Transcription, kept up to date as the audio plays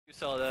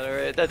saw that,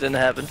 alright? That didn't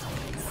happen.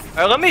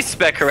 Alright, let me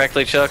spec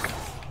correctly, Chuck.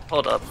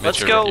 Hold up. Mitch,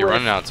 Let's go. You're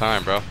running out of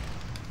time, bro.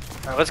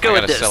 Alright, let's go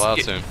with this. Sell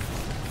out soon.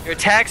 Your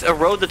attacks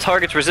erode the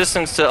target's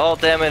resistance to all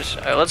damage.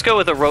 Alright, let's go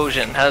with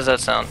erosion. How does that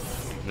sound?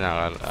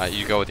 No,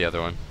 you go with the other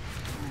one.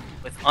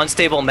 With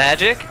unstable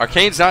magic?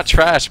 Arcane's not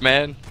trash,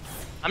 man.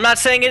 I'm not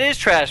saying it is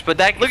trash, but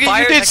that look at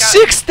you did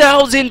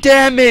 6,000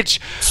 damage.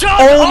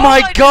 Oh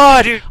my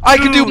god! Dude. I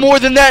can do more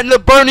than that in the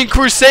Burning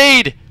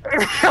Crusade.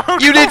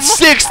 You did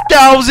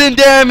 6,000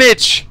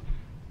 damage.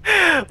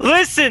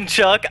 Listen,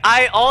 Chuck.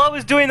 All I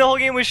was doing the whole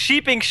game was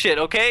sheeping shit.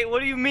 Okay?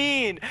 What do you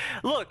mean?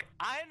 Look,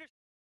 I understand.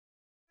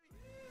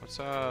 What's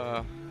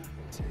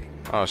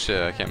Oh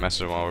shit! I can't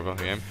message him while we're playing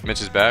the game.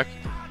 Mitch is back.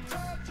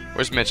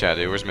 Where's Mitch at,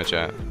 dude? Where's Mitch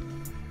at?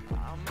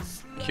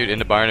 Cute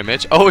into Byron and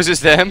Mitch. Oh, is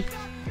this them?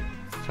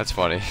 That's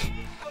funny.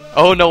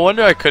 Oh, no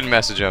wonder I couldn't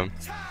message him.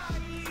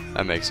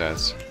 That makes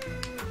sense.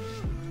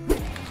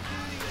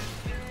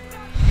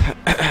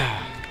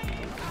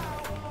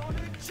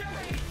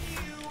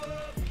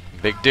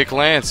 Big Dick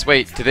Lance.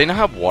 Wait, do they not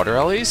have water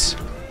Ellies?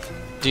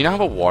 Do you not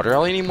have a water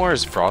Ellie anymore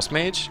as Frost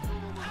Mage?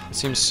 It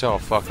seems so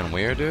fucking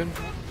weird, dude.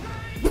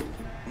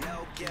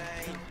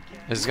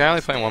 Is this guy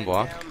only playing one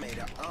block?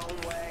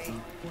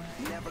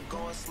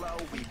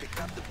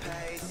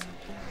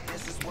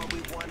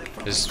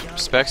 His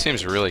spec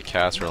seems really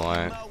cast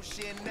reliant.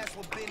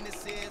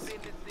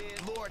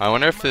 I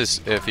wonder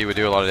if he would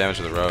do a lot of damage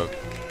to the rogue.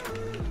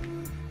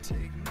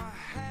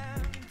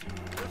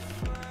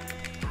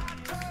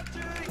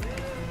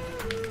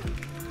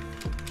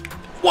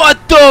 What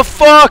the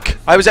fuck?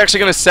 I was actually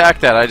gonna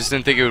sack that. I just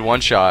didn't think it would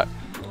one shot.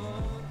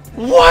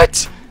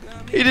 What?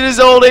 He did his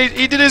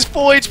he did his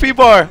full HP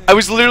bar. I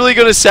was literally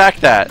gonna sack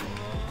that,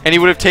 and he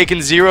would have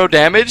taken 0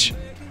 damage,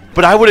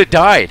 but I would have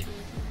died.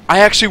 I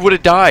actually would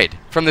have died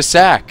from the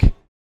sack.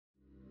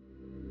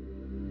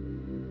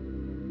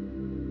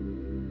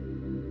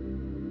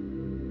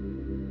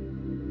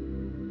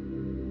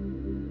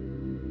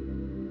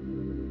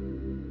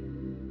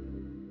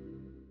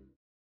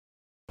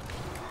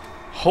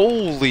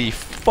 Holy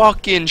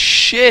fucking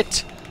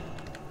shit!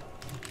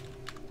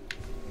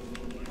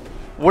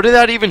 What did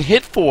that even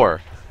hit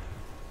for?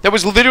 That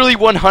was literally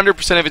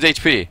 100% of his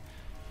HP.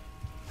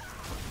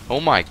 Oh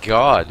my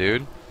god,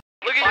 dude.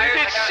 Look at you,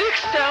 did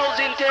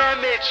 6,000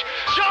 damage!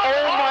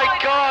 Oh my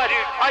god!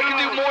 I can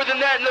do more than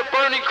that in the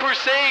Burning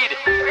Crusade!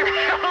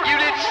 You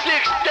did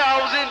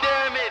 6,000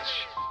 damage!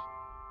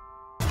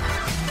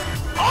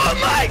 Oh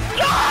my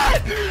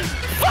god!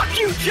 Fuck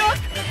you, Chuck!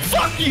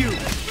 Fuck you!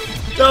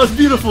 That was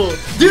beautiful.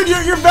 Dude,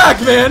 you're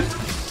back, man!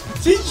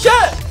 See,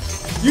 chat!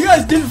 You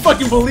guys didn't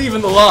fucking believe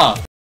in the law.